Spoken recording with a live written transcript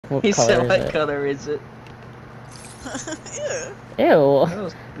What He color said, is what it? color is it? Ew.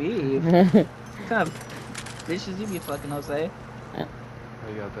 Roast beef. What kind of bitches you be fucking, Jose?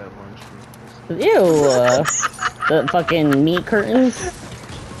 I got that lunch meat. Ew. The fucking meat curtains.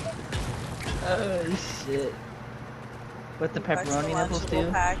 Oh shit. With the Back to the pepperoni nipples Lunchable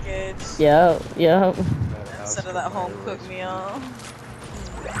too? package. Yep. Yep. Instead of that home cooked meal.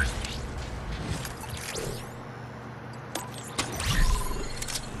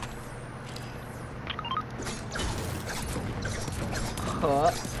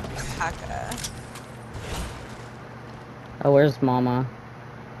 Huh? Haka. Oh, where's Mama?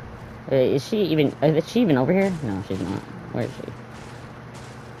 Is she even over here? No, she's not. Where is she?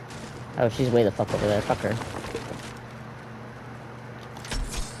 Oh, she's way the fuck over there. Fuck her.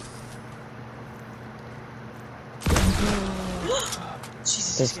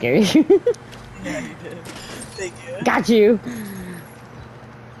 Jesus. Did it scare you? Yeah, you did. Thank you. Got you!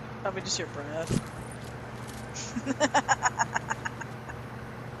 Probably just your breath.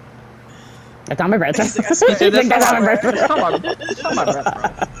 That's not my breath. He's like, I That's swear. not my breath. That's not my breath,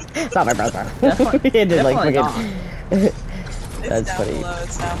 bro. It's not my breath, bro. Definitely- It did like definitely fucking. It's That's down funny. below,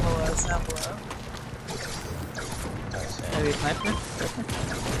 it's down below, it's down below. Heavy sniper?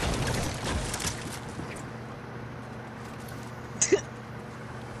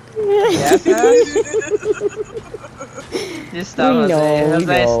 Yeah, just stop, We Jose. know, we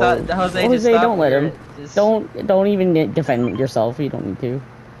Jose, know. stop. Jose, just Jose, stop. don't let him. Just- Don't even defend yourself. You don't need to.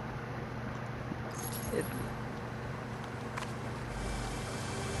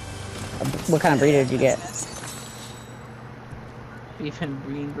 What kind of burrito did you get? Beef and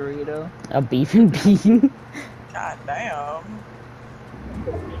bean burrito. A beef and bean? God damn.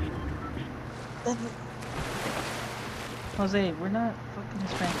 Jose, we're not fucking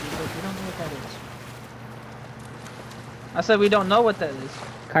Hispanic, but we don't know what that is. I said we don't know what that is.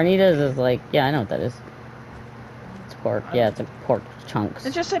 Carnitas is like, yeah, I know what that is. It's pork. Yeah, it's a pork chunks.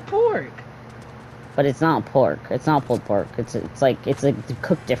 It just said pork. But it's not pork. It's not pulled pork. It's like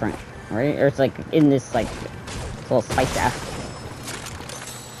cooked different, right? Or it's like in this like little spice ass.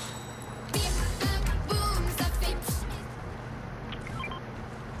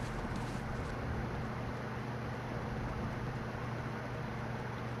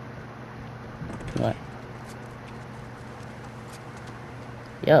 What?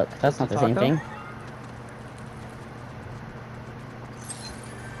 Yuck, that's not the same Taco? thing.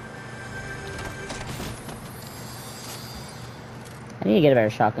 I need to get a better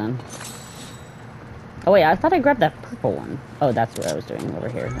shotgun. Oh wait, I thought I grabbed that purple one. Oh, that's what I was doing over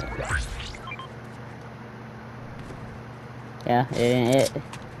here. Yeah, it ain't it.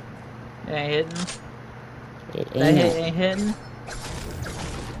 It ain't hitting. It That ain't hit it. ain't hitting.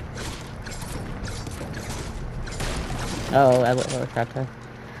 Oh, horchata.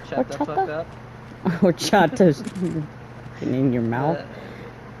 Shut the fuck up. Horchata's in your mouth.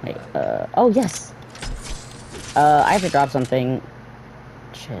 Wait, oh yes! I have to drop something.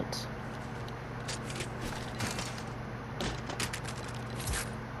 Shit.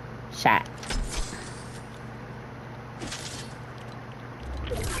 Shat.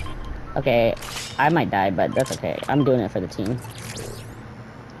 Okay, I might die, but that's okay. I'm doing it for the team.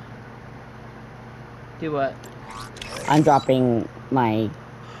 Do what? I'm dropping my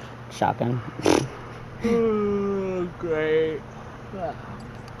shotgun. Oh, great.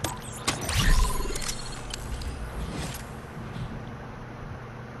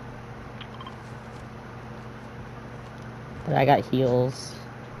 But I got heals,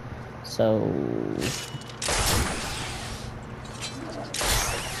 so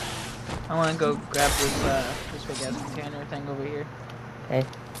I want to go grab this big ass container thing over here. okay.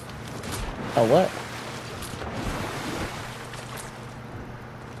 Oh what?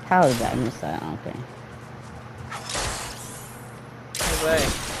 How did I miss that? Okay. No way.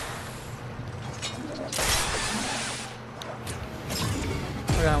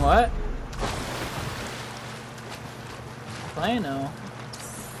 We're going what? Plano.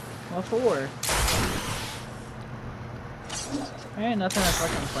 What for? There ain't nothing at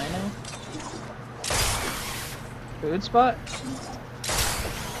fucking Plano. Food spot?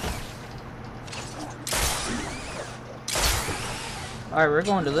 Alright, we're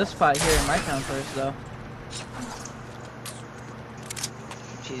going to this spot here in my town first, though.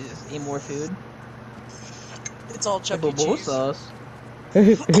 Jesus, eat more food. It's all Chuck E. Bubble Cheese. sauce.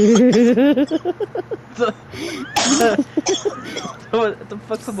 What the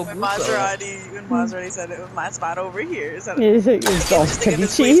fuck's a When bubble sauce? Maserati said it was my spot over here. So It's all just Chuck thinking E.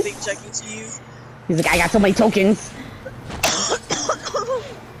 this place Cheese. being Chuck E. Cheese. He's like, I got so many tokens.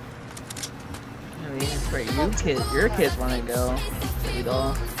 I mean, for you kids, your kids want to go. Barbie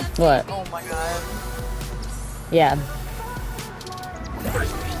doll. What? Oh my god. Yeah.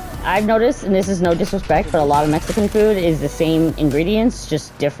 I've noticed, and this is no disrespect, but a lot of Mexican food is the same ingredients,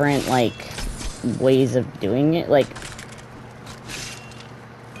 just different, like, ways of doing it. Like,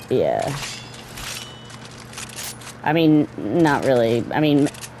 yeah. I mean, not really. I mean,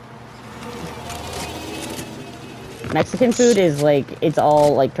 Mexican food is like, it's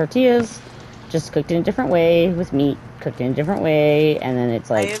all like tortillas, just cooked in a different way, with meat cooked in a different way, and then it's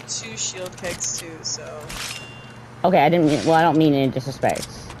like... I have 2 shield kegs too, so... Okay, I didn't mean, well, I don't mean any disrespect.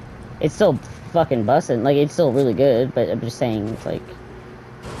 It's still fucking bussin', like, it's still really good, but I'm just saying, it's like...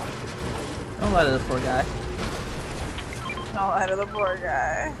 Don't lie to the poor guy. All out of the poor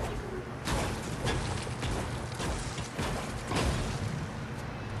guy.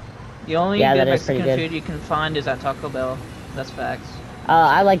 The only Yeah, good that is pretty Mexican good. food you can find is at Taco Bell. That's facts.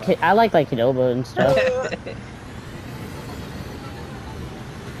 I like Qdoba and stuff.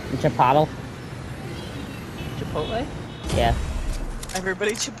 And Chipotle. Chipotle? Yeah.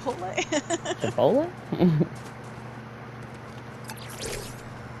 Everybody Chipotle. Chipotle?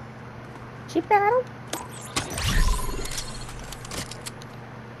 Chipotle?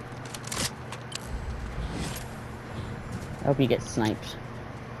 I hope you get sniped.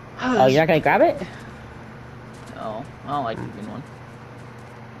 Oh, you're not gonna grab it? No, I don't like keeping one.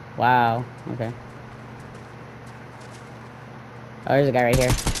 Wow. Okay. Oh, there's a guy right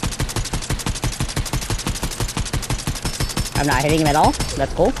here. I'm not hitting him at all.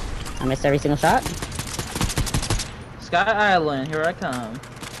 That's cool. I missed every single shot. Sky Island, here I come.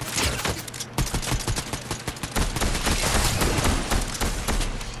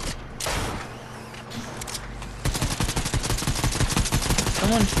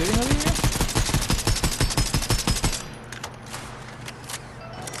 Someone shooting over here?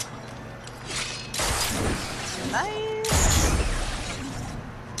 Nice.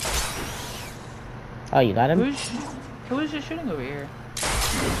 Oh, you got him? Who is just shooting over here?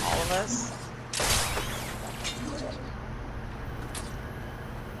 All of us.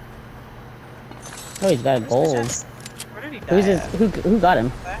 Oh, he's got a Where's the gold. chest? Where did he die? Who's his? at? Who got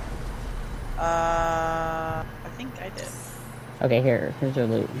him? I think I did. Okay, here's your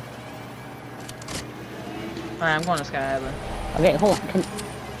loot. Alright, I'm going to Sky Island. Okay, hold on.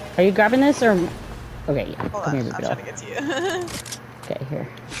 Are you grabbing this or? Okay, yeah. Hold Come on, here, I'm Lupido. trying to get to you. Okay, here.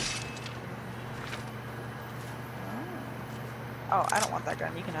 Oh, I don't want that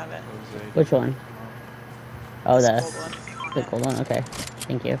gun. You can have it. Which one? Oh, This the gold one, if you want the it. gold one. Okay,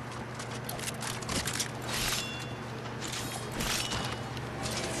 thank you.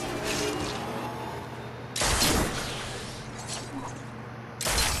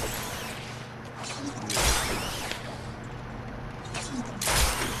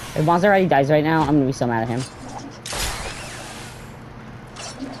 If Monster already dies right now, I'm gonna be so mad at him. Do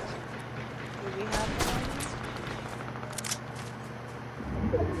we have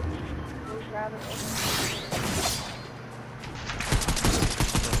one? We'll grab it.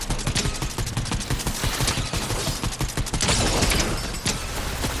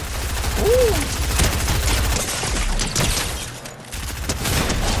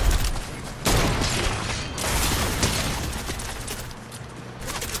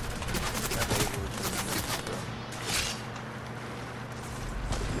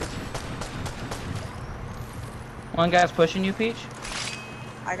 One guy's pushing you, Peach.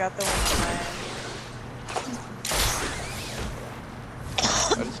 I got the one behind.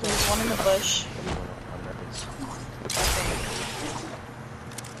 There's one in the bush. I think.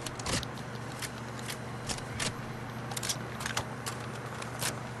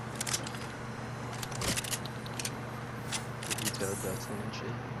 Detailed Dustin and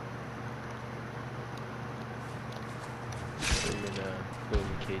shit. So you're gonna go on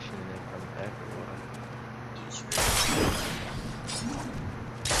vacation and then come back or what?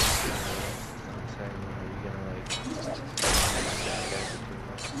 I'm saying, are you gonna like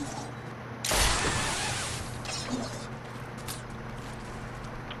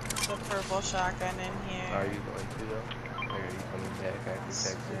The purple shotgun in here. are you going to though? Or are you coming back after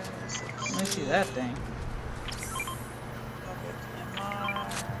Texas? Let me see that thing.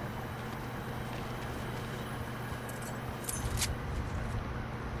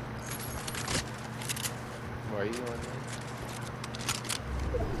 Where are you going then?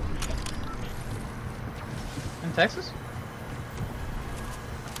 In Texas?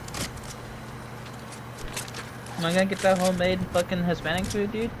 Am I gonna get that homemade fucking Hispanic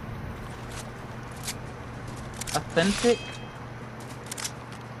food, dude? Authentic?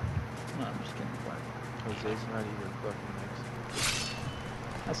 No, I'm just kidding. Jose's not even fucking Mexican.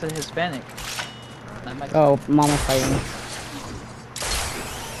 I said Hispanic. Not Mexican. Oh, Mama's fighting.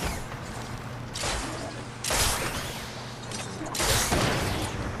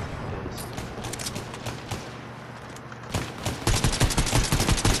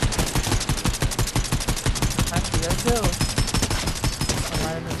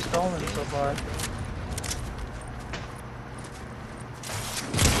 so far.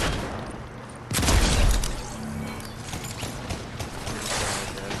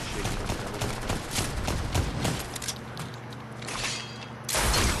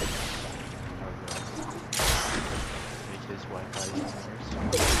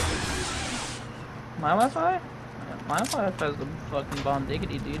 My Wi-Fi? My Wi-Fi is the fucking bomb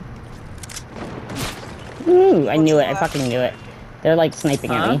diggity, dude. Ooh, I knew it. I fucking knew it. They're like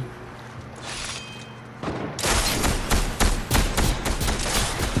sniping at Huh? me.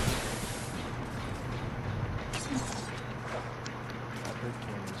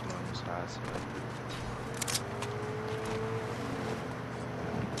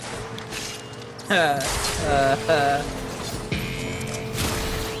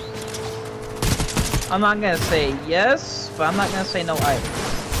 I'm not gonna say yes, but I'm not gonna say no either.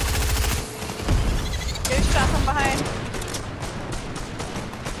 Get shot from behind.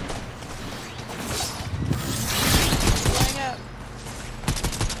 Going up.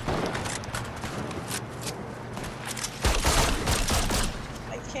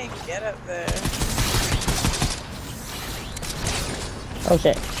 I can't get up there. Oh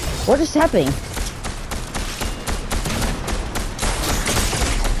shit. What is happening?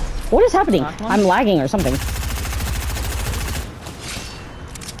 What is happening? Knock one? I'm lagging or something.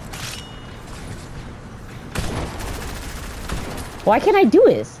 Why can't I do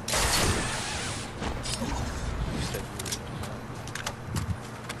this?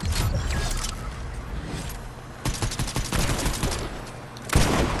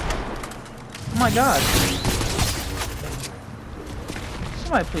 Oh my god.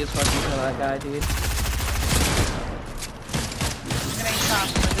 Somebody please fucking kill that guy, dude. Getting shot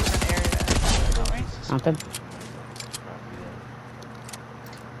from a different area. Don't we? Something.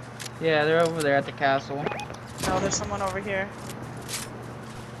 Yeah, they're over there at the castle. No, there's someone over here.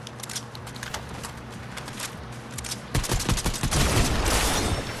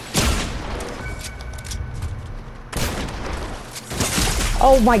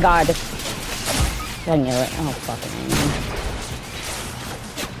 Oh my god. I knew it. Oh fucking man.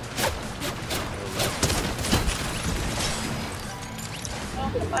 Oh,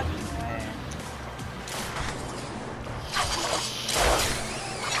 the fucking way.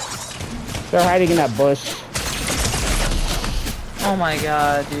 They're hiding in that bush. Oh my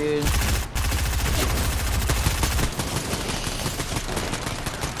god, dude.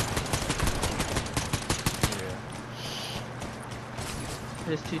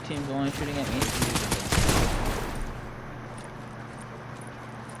 There's two teams only shooting at me.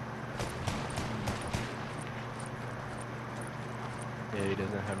 Yeah, he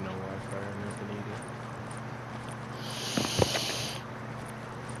doesn't have no Wi-Fi or nothing either.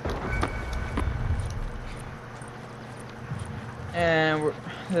 And we're,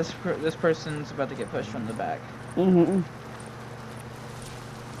 this person's about to get pushed from the back. Mm-hmm.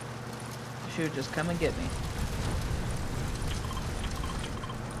 Shoot, just come and get me.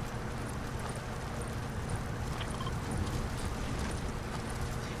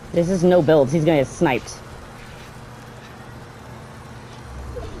 This is no builds. He's gonna get sniped.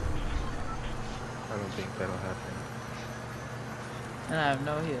 I don't think that'll happen. And I have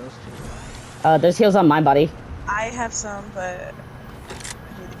no heals too. There's heals on my body. I have some, but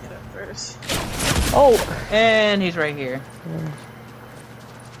I need to get up first. Oh! And he's right here.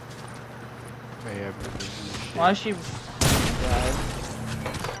 Why is she died?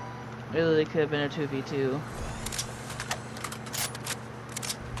 It literally could have been a 2v2.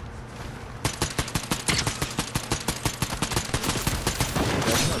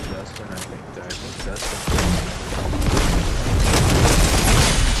 That's not Dustin, I think. I think Dustin.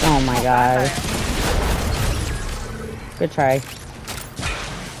 Oh my god. Good try. Do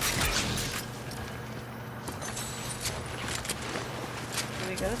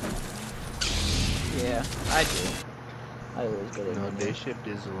we go? Yeah, I do. I always get it. No, in day there. shift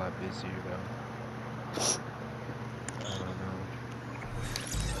is a lot busier though. I don't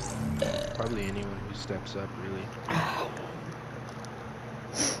know. Probably anyone who steps up, really.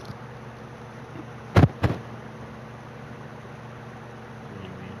 What do you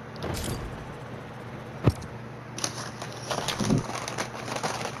mean?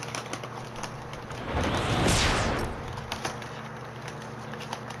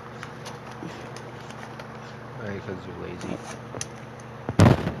 Because you're lazy.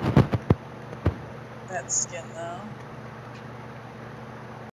 That skin though.